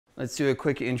Let's do a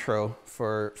quick intro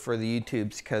for the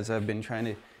YouTubes because I've been trying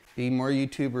to be more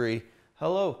YouTubery.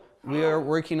 Hello, we are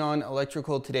working on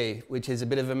electrical today, which is a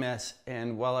bit of a mess.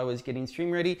 And while I was getting stream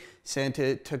ready,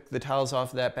 Santa took the tiles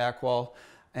off that back wall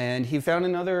and he found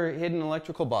another hidden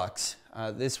electrical box.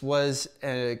 This was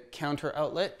a counter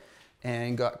outlet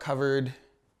and got covered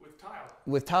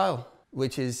with tile,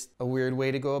 which is a weird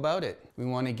way to go about it. We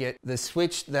want to get the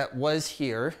switch that was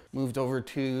here moved over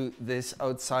to this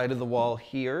outside of the wall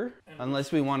here,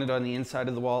 unless we want it on the inside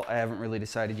of the wall. I haven't really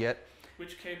decided yet.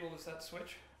 Which cable is that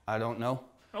switch? I don't know.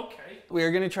 Okay. We are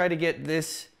going to try to get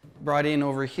this brought in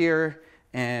over here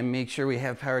and make sure we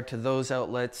have power to those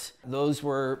outlets. Those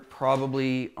were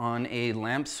probably on a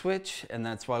lamp switch, and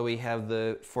that's why we have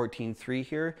the 14.3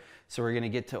 here. So we're going to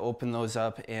get to open those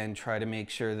up and try to make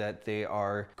sure that they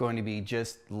are going to be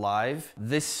just live.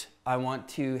 This I want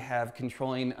to have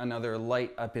controlling another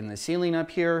light up in the ceiling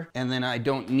up here, and then I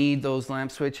don't need those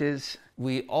lamp switches.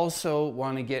 We also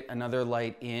want to get another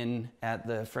light in at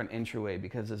the front entryway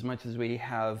because as much as we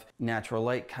have natural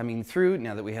light coming through,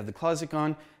 now that we have the closet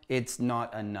gone, it's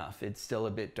not enough. It's still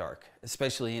a bit dark,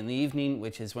 especially in the evening,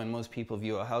 which is when most people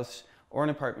view a house or an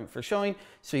apartment for showing.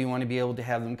 So you want to be able to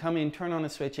have them come in, turn on a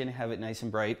switch and have it nice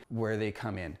and bright where they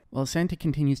come in. While Santa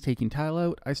continues taking tile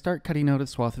out, I start cutting out a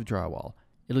swath of drywall.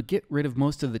 It'll get rid of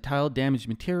most of the tile damaged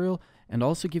material and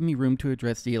also give me room to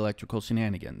address the electrical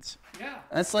shenanigans. Yeah.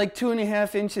 That's like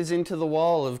 2.5 inches into the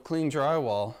wall of clean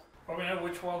drywall. Well, we know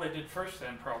which wall they did first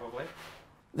then, probably.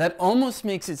 That almost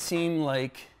makes it seem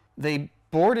like they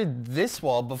boarded this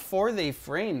wall before they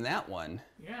framed that one.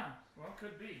 Yeah, well,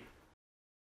 could be.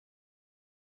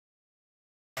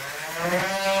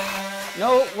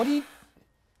 No, what do you...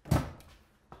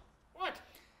 What?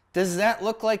 Does that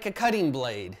look like a cutting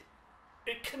blade?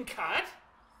 It can cut?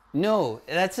 No,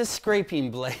 that's a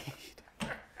scraping blade.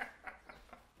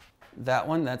 That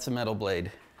one, that's a metal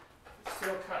blade.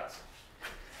 Still cuts.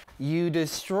 You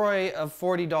destroy a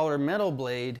 $40 metal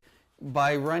blade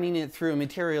by running it through a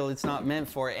material it's not meant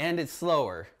for, and it's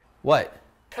slower. What?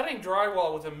 Cutting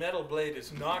drywall with a metal blade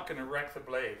is not going to wreck the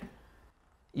blade.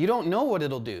 You don't know what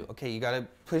it'll do. Okay, you gotta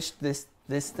push this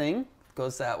thing,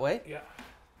 goes that way. Yeah.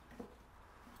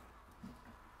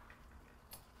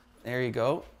 There you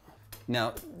go.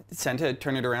 Now, Santa,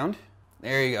 turn it around.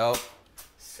 There you go.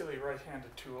 Silly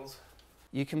right-handed tools.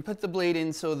 You can put the blade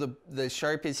in so the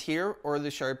sharp is here or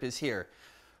the sharp is here.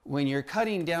 When you're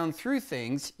cutting down through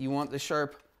things, you want the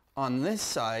sharp on this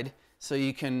side so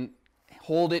you can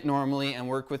hold it normally and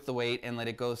work with the weight and let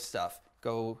it go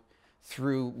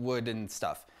through wood and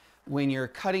stuff. When you're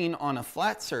cutting on a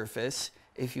flat surface,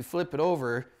 if you flip it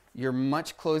over, you're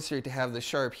much closer to have the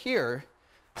sharp here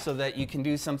so that you can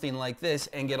do something like this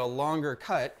and get a longer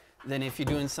cut than if you're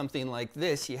doing something like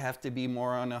this. You have to be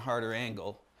more on a harder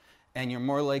angle. And you're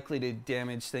more likely to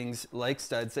damage things like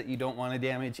studs that you don't want to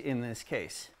damage in this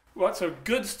case. Well, that's a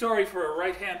good story for a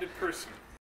right-handed person.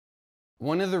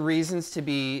 One of the reasons to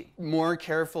be more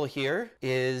careful here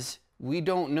is we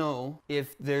don't know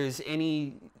if there's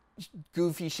any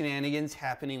goofy shenanigans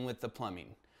happening with the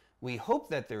plumbing. We hope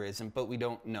that there isn't, but we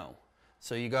don't know.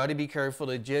 So you got to be careful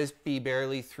to just be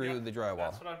barely through the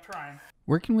drywall. That's what I'm trying.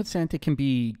 Working with Santa can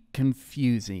be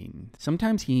confusing.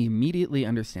 Sometimes he immediately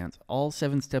understands all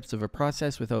 7 steps of a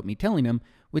process without me telling him,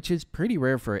 which is pretty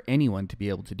rare for anyone to be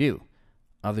able to do.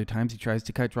 Other times he tries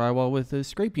to cut drywall with a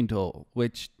scraping tool,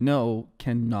 which no,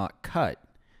 cannot cut.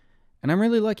 And I'm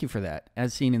really lucky for that,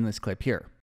 as seen in this clip here.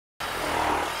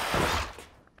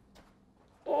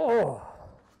 Oh!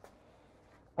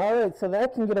 Alright, so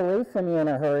that can get away from you in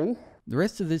a hurry. The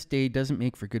rest of this day doesn't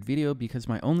make for good video because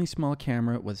my only small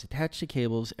camera was attached to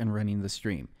cables and running the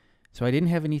stream. So I didn't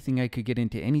have anything I could get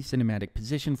into any cinematic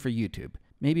position for YouTube.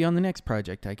 Maybe on the next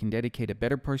project I can dedicate a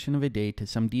better portion of a day to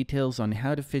some details on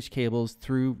how to fish cables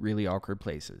through really awkward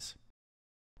places.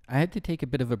 I had to take a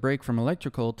bit of a break from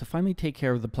electrical to finally take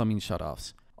care of the plumbing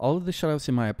shutoffs. All of the shutoffs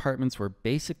in my apartments were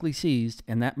basically seized,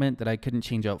 and that meant that I couldn't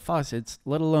change out faucets,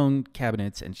 let alone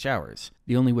cabinets and showers.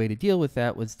 The only way to deal with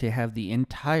that was to have the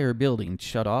entire building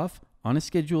shut off on a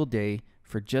scheduled day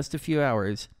for just a few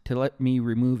hours to let me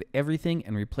remove everything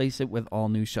and replace it with all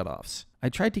new shutoffs. I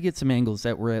tried to get some angles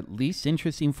that were at least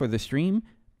interesting for the stream,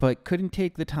 but couldn't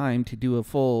take the time to do a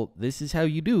full "this is how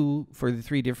you do" for the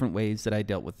 3 different ways that I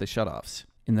dealt with the shutoffs.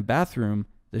 In the bathroom,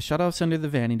 the shutoffs under the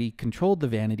vanity controlled the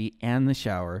vanity and the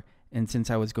shower, and since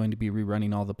I was going to be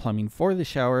rerunning all the plumbing for the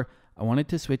shower, I wanted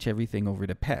to switch everything over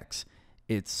to PEX.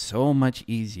 It's so much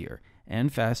easier,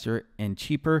 and faster, and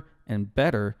cheaper, and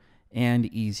better, and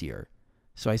easier.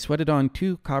 So I sweated on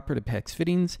 2 copper to PEX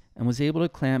fittings and was able to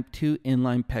clamp 2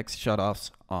 inline PEX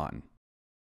shutoffs on.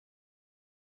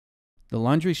 The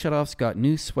laundry shutoffs got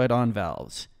new sweat-on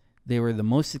valves. They were the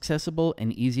most accessible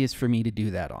and easiest for me to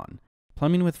do that on.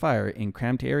 Plumbing with fire in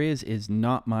cramped areas is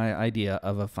not my idea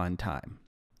of a fun time.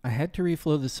 I had to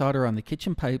reflow the solder on the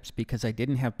kitchen pipes because I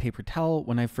didn't have paper towel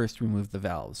when I first removed the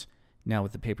valves. Now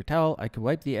with the paper towel, I could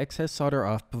wipe the excess solder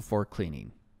off before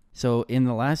cleaning. So in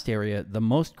the last area, the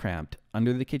most cramped,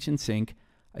 under the kitchen sink,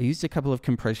 I used a couple of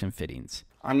compression fittings.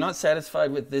 I'm not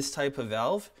satisfied with this type of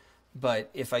valve, but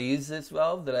if I use this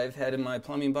valve that I've had in my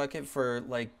plumbing bucket for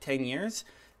like 10 years,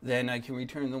 then I can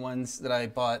return the ones that I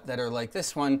bought that are like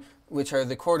this one, which are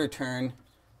the quarter turn,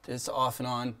 just off and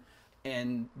on,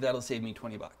 and that'll save me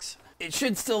 20 bucks. It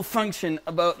should still function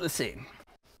about the same.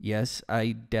 Yes,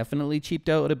 I definitely cheaped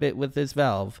out a bit with this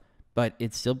valve, but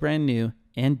it's still brand new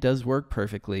and does work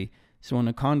perfectly. So in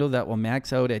a condo that will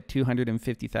max out at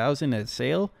 $250,000 at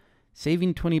sale,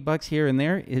 saving 20 bucks here and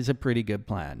there is a pretty good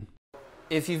plan.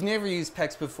 If you've never used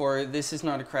PEX before, this is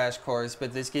not a crash course,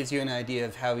 but this gives you an idea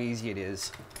of how easy it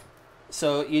is.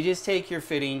 So you just take your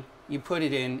fitting, you put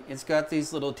it in, it's got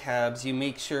these little tabs, you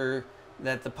make sure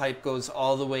that the pipe goes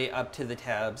all the way up to the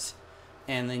tabs,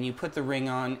 and then you put the ring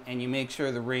on and you make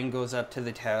sure the ring goes up to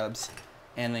the tabs,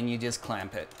 and then you just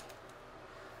clamp it.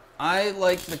 I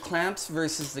like the clamps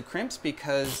versus the crimps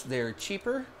because they're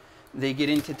cheaper, they get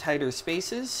into tighter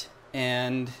spaces,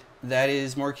 and that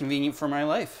is more convenient for my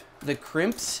life. The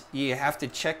crimps, you have to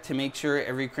check to make sure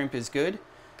every crimp is good.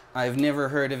 I've never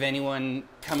heard of anyone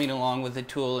coming along with a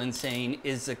tool and saying,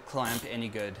 is the clamp any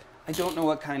good? I don't know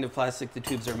what kind of plastic the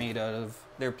tubes are made out of.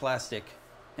 They're plastic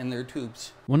and they're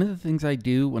tubes. One of the things I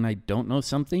do when I don't know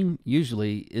something,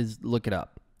 usually, is look it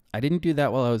up. I didn't do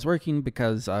that while I was working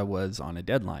because I was on a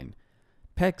deadline.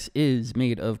 PEX is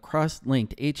made of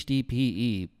cross-linked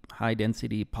HDPE,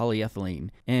 high-density polyethylene,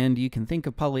 and you can think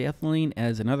of polyethylene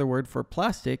as another word for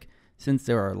plastic since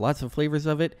there are lots of flavors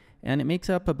of it, and it makes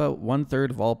up about 1/3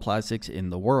 of all plastics in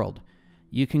the world.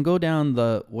 You can go down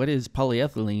the what is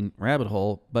polyethylene rabbit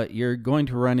hole, but you're going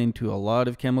to run into a lot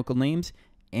of chemical names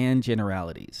and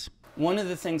generalities. One of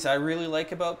the things I really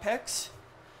like about PEX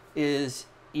is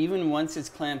even once it's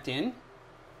clamped in,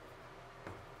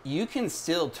 you can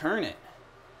still turn it.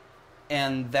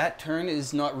 And that turn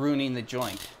is not ruining the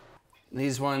joint.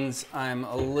 These ones I'm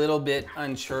a little bit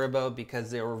unsure about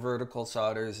because they were vertical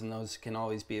solders and those can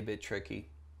always be a bit tricky.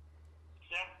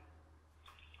 Yeah.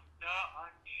 No,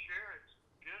 I'm sure it's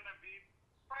gonna be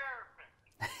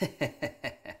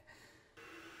perfect.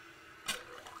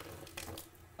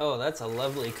 Oh, that's a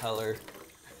lovely color.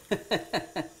 Your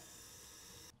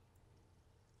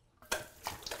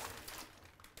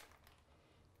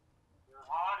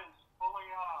hot is fully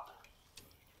off.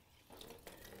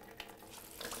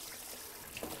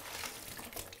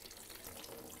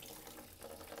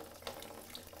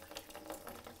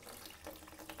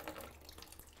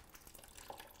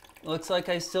 Looks like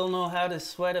I still know how to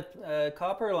sweat a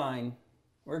copper line.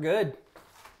 We're good.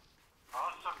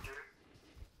 Awesome, dude.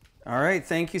 All right,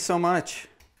 thank you so much.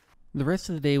 The rest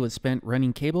of the day was spent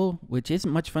running cable, which isn't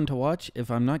much fun to watch if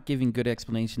I'm not giving good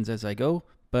explanations as I go,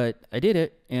 but I did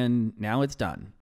it, and now it's done.